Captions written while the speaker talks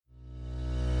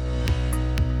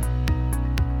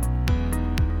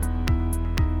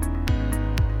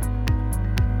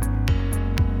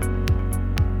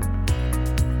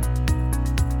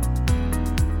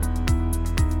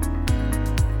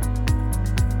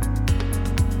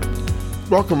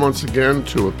Welcome once again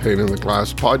to a Pane in the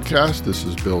Glass podcast. This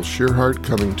is Bill Shearhart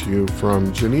coming to you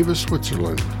from Geneva,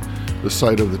 Switzerland, the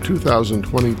site of the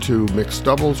 2022 Mixed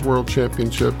Doubles World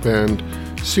Championship and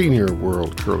Senior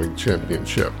World Curling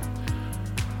Championship.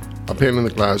 A Pane in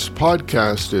the Glass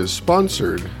podcast is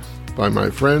sponsored by my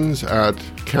friends at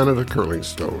Canada Curling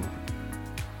Stone.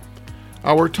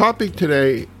 Our topic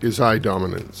today is eye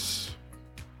dominance.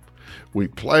 We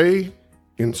play,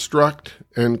 instruct,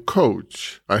 and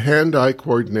coach a hand-eye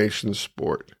coordination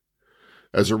sport.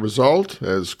 As a result,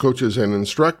 as coaches and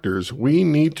instructors, we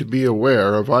need to be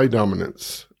aware of eye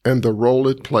dominance and the role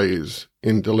it plays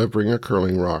in delivering a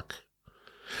curling rock.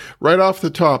 Right off the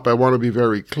top, I want to be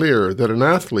very clear that an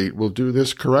athlete will do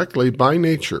this correctly by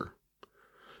nature.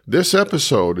 This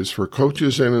episode is for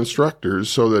coaches and instructors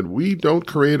so that we don't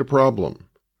create a problem.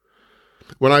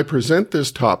 When I present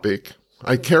this topic,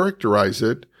 I characterize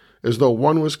it as though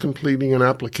one was completing an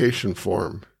application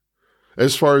form.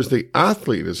 As far as the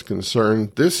athlete is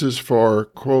concerned, this is for,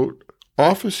 quote,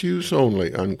 office use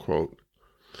only, unquote.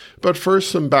 But first,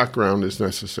 some background is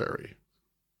necessary.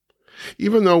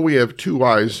 Even though we have two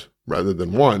eyes rather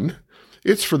than one,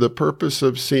 it's for the purpose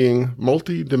of seeing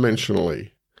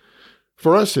multidimensionally.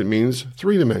 For us, it means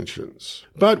 3 dimensions.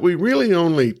 But we really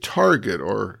only target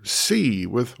or see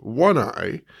with one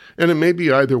eye, and it may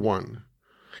be either one.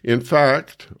 In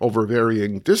fact, over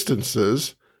varying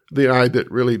distances, the eye that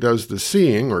really does the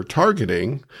seeing or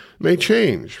targeting may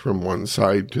change from one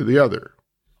side to the other.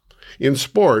 In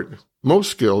sport,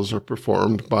 most skills are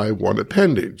performed by one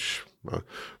appendage.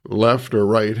 Left or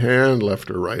right hand, left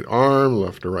or right arm,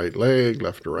 left or right leg,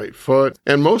 left or right foot,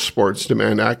 and most sports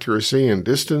demand accuracy in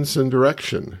distance and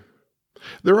direction.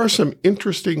 There are some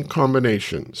interesting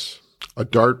combinations. A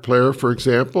dart player, for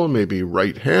example, may be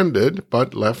right-handed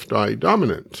but left-eye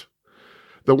dominant.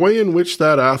 The way in which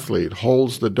that athlete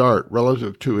holds the dart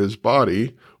relative to his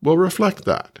body will reflect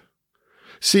that.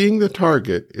 Seeing the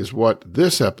target is what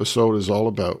this episode is all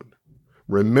about.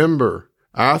 Remember,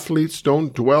 athletes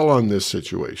don't dwell on this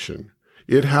situation.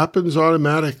 It happens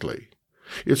automatically.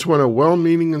 It's when a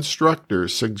well-meaning instructor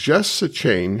suggests a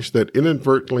change that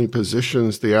inadvertently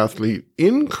positions the athlete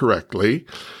incorrectly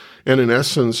and in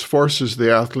essence forces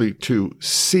the athlete to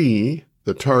see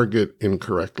the target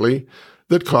incorrectly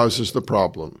that causes the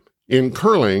problem. In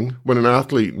curling, when an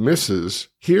athlete misses,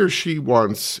 he or she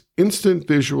wants instant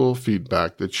visual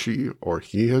feedback that she or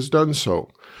he has done so.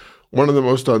 One of the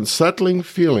most unsettling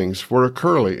feelings for a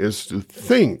curler is to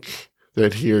think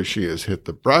that he or she has hit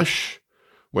the brush,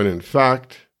 when in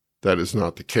fact, that is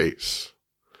not the case.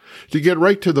 To get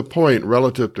right to the point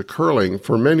relative to curling,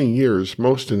 for many years,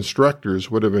 most instructors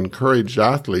would have encouraged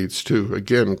athletes to,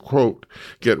 again, quote,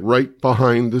 get right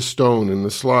behind the stone in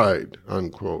the slide,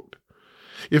 unquote.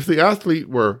 If the athlete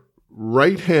were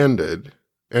right-handed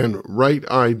and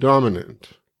right-eye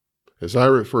dominant, as I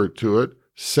refer to it,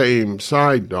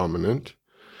 same-side dominant,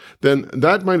 then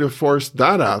that might have forced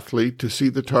that athlete to see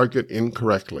the target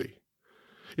incorrectly.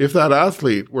 If that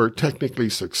athlete were technically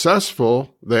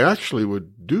successful, they actually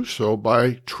would do so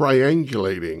by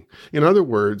triangulating. In other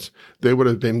words, they would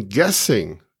have been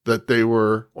guessing that they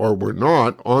were or were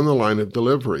not on the line of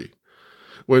delivery.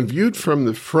 When viewed from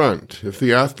the front, if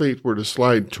the athlete were to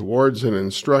slide towards an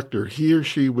instructor, he or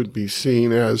she would be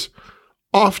seen as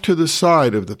off to the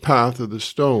side of the path of the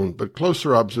stone, but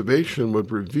closer observation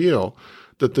would reveal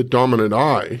that the dominant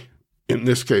eye, in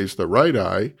this case the right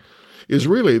eye, is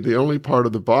really the only part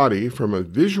of the body from a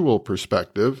visual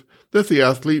perspective that the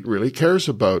athlete really cares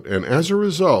about, and as a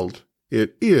result,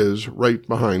 it is right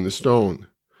behind the stone.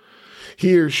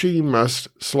 He or she must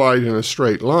slide in a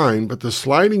straight line, but the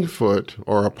sliding foot,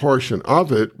 or a portion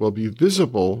of it, will be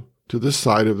visible to the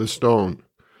side of the stone.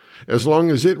 As long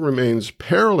as it remains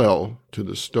parallel to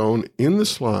the stone in the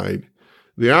slide,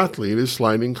 the athlete is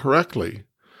sliding correctly.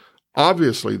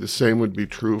 Obviously, the same would be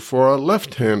true for a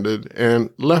left-handed and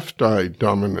left-eye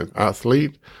dominant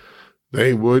athlete.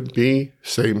 They would be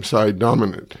same-side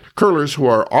dominant. Curlers who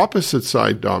are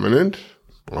opposite-side dominant,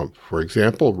 for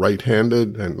example,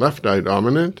 right-handed and left-eye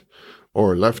dominant,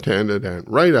 or left-handed and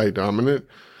right-eye dominant,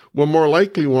 will more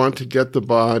likely want to get the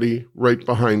body right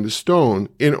behind the stone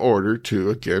in order to,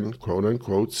 again,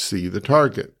 quote-unquote, see the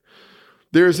target.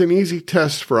 There is an easy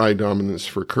test for eye dominance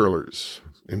for curlers,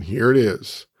 and here it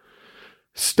is.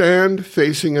 Stand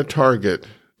facing a target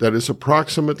that is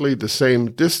approximately the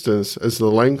same distance as the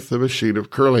length of a sheet of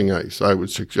curling ice. I would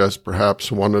suggest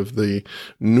perhaps one of the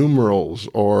numerals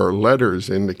or letters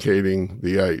indicating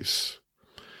the ice.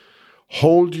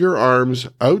 Hold your arms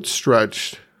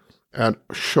outstretched at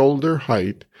shoulder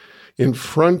height in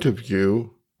front of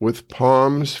you with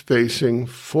palms facing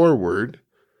forward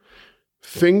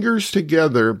Fingers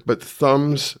together, but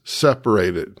thumbs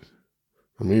separated.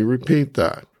 Let me repeat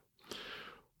that.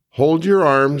 Hold your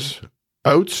arms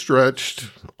outstretched,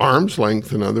 arm's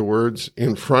length, in other words,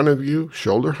 in front of you,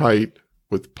 shoulder height,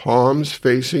 with palms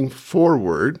facing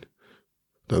forward,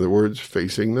 in other words,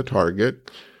 facing the target,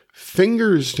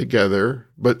 fingers together,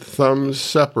 but thumbs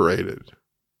separated.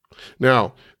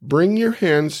 Now, bring your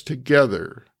hands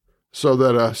together so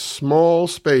that a small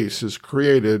space is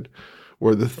created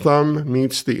where the thumb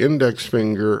meets the index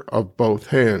finger of both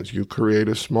hands. You create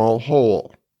a small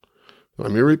hole.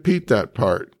 Let me repeat that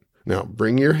part. Now,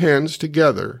 bring your hands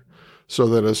together so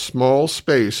that a small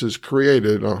space is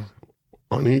created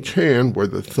on each hand where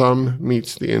the thumb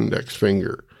meets the index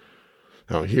finger.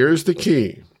 Now, here's the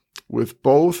key. With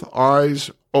both eyes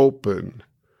open,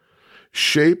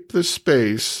 shape the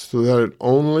space so that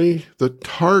only the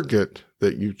target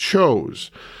that you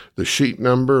chose, the sheet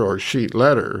number or sheet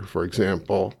letter, for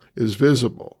example, is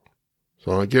visible.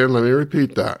 So again, let me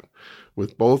repeat that.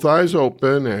 With both eyes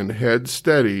open and head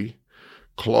steady,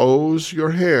 close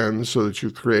your hands so that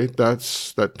you create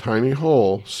that tiny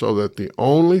hole so that the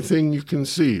only thing you can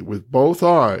see with both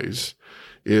eyes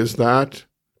is that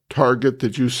target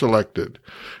that you selected,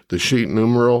 the sheet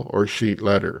numeral or sheet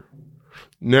letter.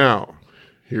 Now,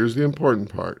 here's the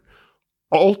important part.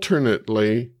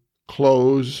 Alternately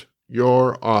close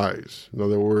your eyes. In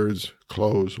other words,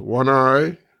 close one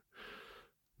eye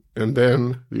and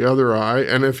then the other eye.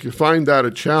 And if you find that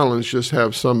a challenge, just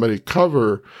have somebody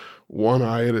cover one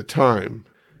eye at a time.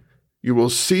 You will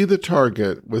see the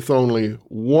target with only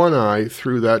one eye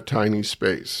through that tiny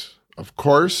space. Of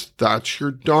course, that's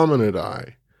your dominant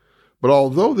eye. But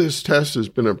although this test has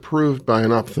been approved by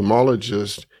an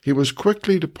ophthalmologist, he was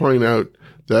quickly to point out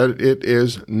that it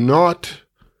is not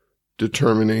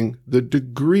determining the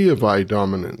degree of eye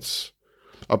dominance.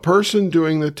 A person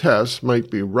doing the test might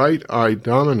be right eye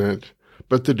dominant,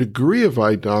 but the degree of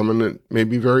eye dominant may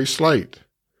be very slight.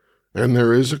 And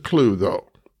there is a clue, though.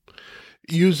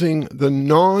 Using the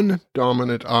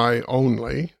non-dominant eye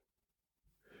only,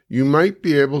 you might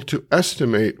be able to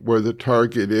estimate where the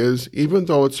target is, even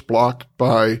though it's blocked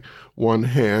by one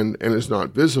hand and is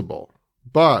not visible.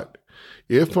 But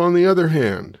if, on the other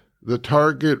hand, the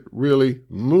target really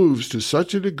moves to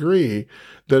such a degree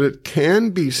that it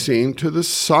can be seen to the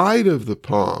side of the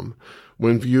palm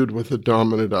when viewed with the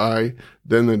dominant eye,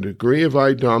 then the degree of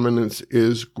eye dominance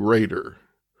is greater.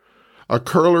 A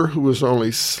curler who is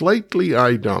only slightly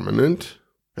eye dominant,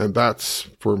 and that's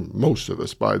for most of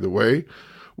us, by the way,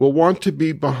 will want to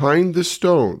be behind the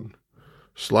stone,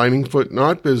 sliding foot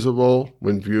not visible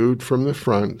when viewed from the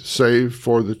front, save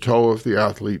for the toe of the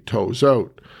athlete toes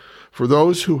out. For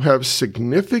those who have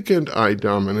significant eye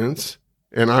dominance,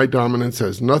 and eye dominance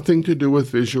has nothing to do with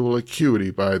visual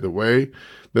acuity, by the way,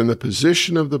 then the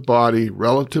position of the body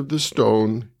relative to the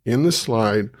stone in the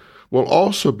slide will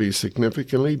also be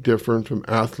significantly different from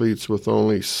athletes with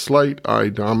only slight eye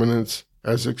dominance,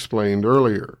 as explained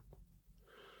earlier.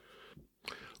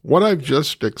 What I've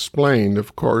just explained,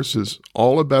 of course, is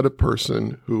all about a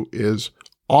person who is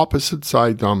opposite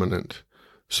side dominant.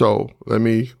 So let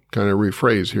me kind of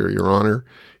rephrase here, Your Honor.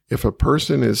 If a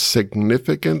person is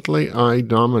significantly eye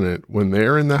dominant, when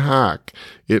they're in the hack,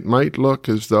 it might look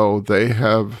as though they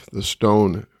have the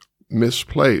stone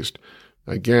misplaced.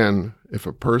 Again, if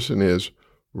a person is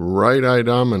right eye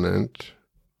dominant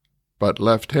but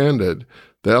left-handed,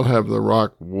 they'll have the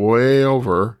rock way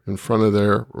over in front of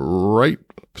their right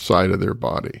side of their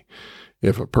body.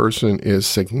 If a person is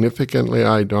significantly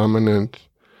eye dominant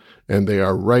and they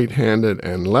are right-handed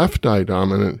and left eye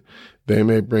dominant, they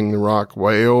may bring the rock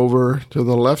way over to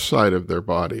the left side of their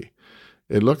body.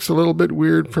 It looks a little bit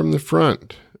weird from the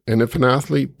front, and if an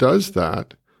athlete does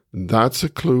that, that's a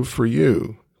clue for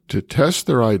you to test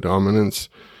their eye dominance.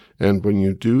 And when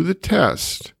you do the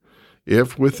test,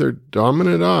 if with their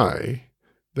dominant eye,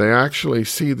 they actually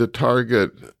see the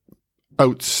target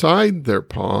outside their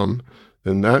palm,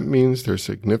 then that means they're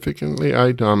significantly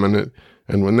eye dominant,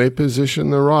 and when they position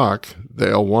the rock,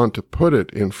 they'll want to put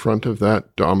it in front of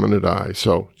that dominant eye.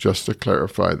 So just to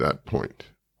clarify that point.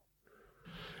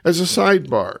 As a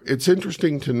sidebar, it's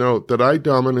interesting to note that eye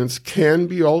dominance can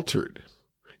be altered.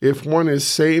 If one is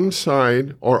same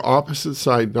side or opposite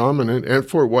side dominant and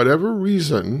for whatever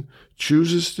reason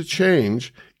chooses to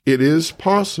change, it is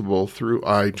possible through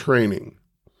eye training.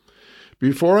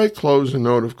 Before I close, a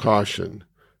note of caution.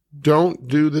 Don't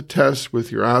do the test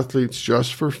with your athletes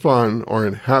just for fun or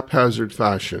in haphazard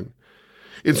fashion.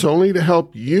 It's only to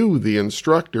help you, the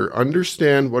instructor,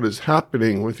 understand what is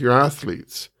happening with your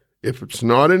athletes. If it's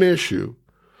not an issue,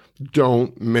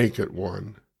 don't make it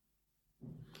one.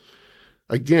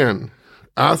 Again,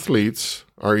 Athletes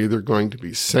are either going to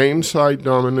be same side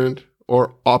dominant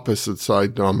or opposite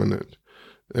side dominant.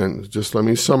 And just let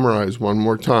me summarize one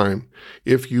more time.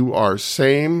 If you are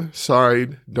same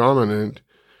side dominant,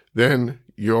 then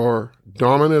your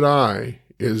dominant eye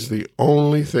is the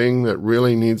only thing that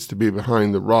really needs to be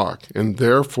behind the rock, and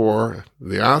therefore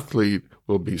the athlete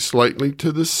will be slightly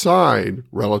to the side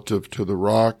relative to the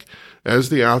rock as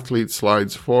the athlete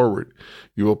slides forward.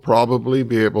 You will probably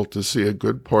be able to see a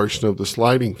good portion of the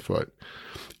sliding foot.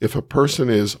 If a person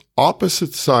is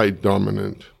opposite side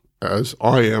dominant, as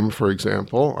I am, for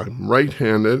example, I'm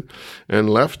right-handed and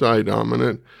left eye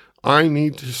dominant, I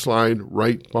need to slide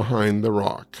right behind the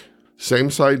rock.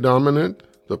 Same side dominant,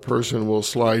 the person will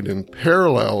slide in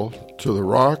parallel to the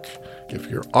rock. If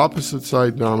you're opposite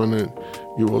side dominant,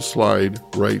 you will slide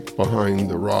right behind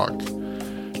the rock.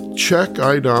 Check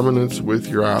eye dominance with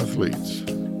your athletes.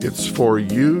 It's for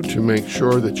you to make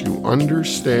sure that you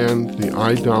understand the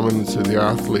eye dominance of the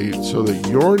athlete so that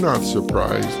you're not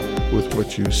surprised with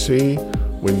what you see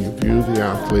when you view the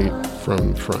athlete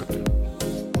from front.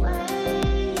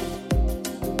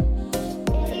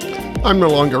 I'm no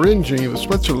longer in Geneva,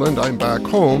 Switzerland. I'm back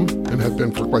home and have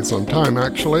been for quite some time,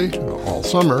 actually, all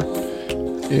summer,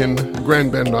 in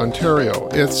Grand Bend, Ontario.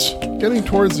 It's getting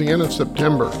towards the end of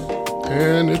September,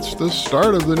 and it's the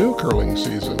start of the new curling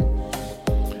season.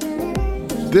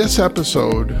 This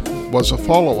episode was a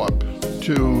follow-up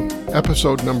to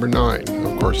episode number 9,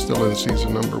 of course, still in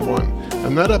season number 1.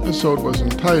 And that episode was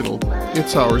entitled,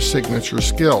 It's Our Signature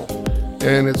Skill.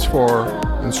 And it's for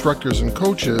instructors and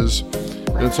coaches.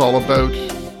 And it's all about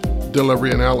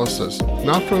delivery analysis,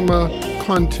 not from a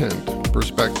content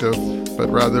perspective, but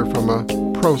rather from a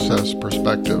process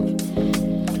perspective.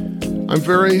 I'm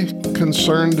very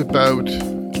concerned about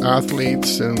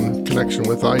athletes in connection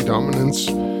with eye dominance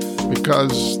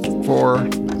because for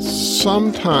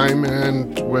some time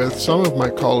and with some of my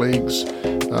colleagues,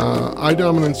 eye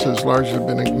dominance has largely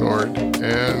been ignored,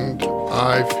 and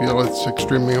I feel it's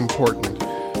extremely important.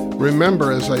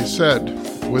 Remember, as I said,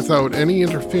 without any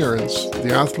interference,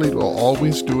 the athlete will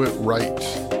always do it right.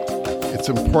 It's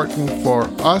important for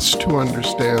us to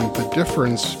understand the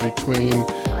difference between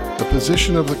the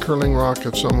position of the curling rock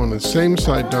if someone is same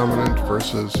side dominant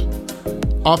versus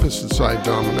opposite side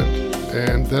dominant.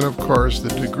 And then, of course, the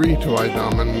degree to eye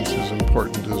dominance is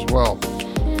important as well.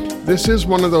 This is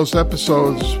one of those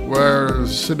episodes where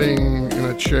sitting in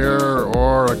a chair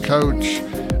or a couch,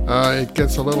 it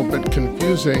gets a little bit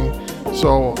confusing.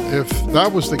 So if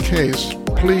that was the case,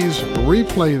 please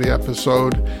replay the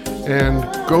episode and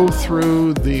go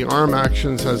through the arm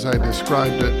actions as I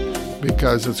described it,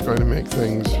 because it's going to make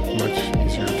things much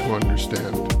easier to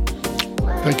understand.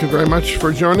 Thank you very much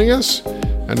for joining us.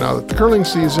 And now that the curling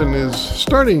season is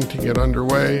starting to get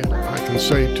underway, I can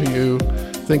say to you,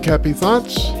 think happy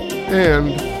thoughts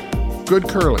and good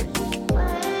curling.